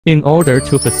In order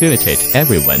to facilitate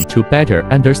everyone to better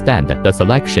understand the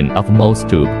selection of MOS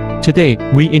tube, today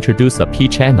we introduce a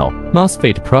P-channel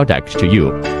MOSFET product to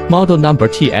you, model number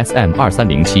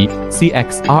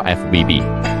TSM2307CX-RF-VB.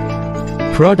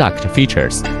 Product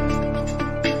features: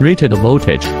 rated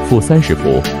voltage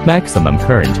 -30V, maximum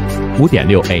current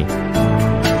 5.6A.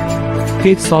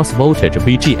 Gate source voltage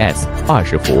VGS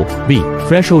 20V,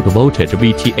 threshold voltage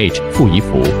VTH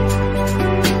 -1V.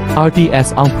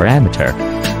 RDS on parameter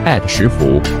at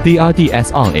 10V,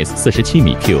 DRDS on is 47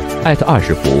 μQ, at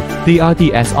 20V,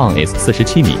 DRDS on is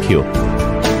 47 μQ.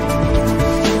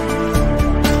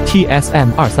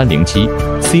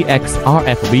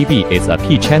 TSM2307CX-RF-VB is a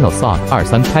P-channel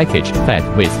SOT23 package fed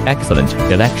with excellent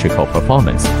electrical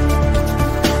performance.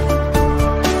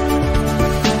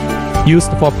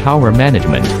 Used for power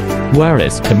management,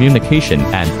 wireless communication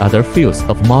and other fields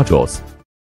of modules.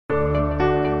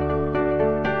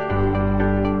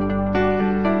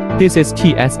 This is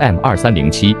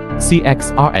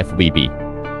TSM2307CX-RF-VB.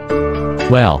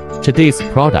 Well, today's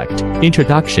product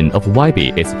introduction of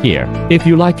VB is here. If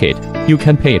you like it, you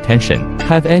can pay attention.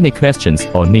 Have any questions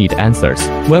or need answers?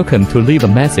 Welcome to leave a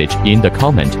message in the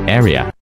comment area.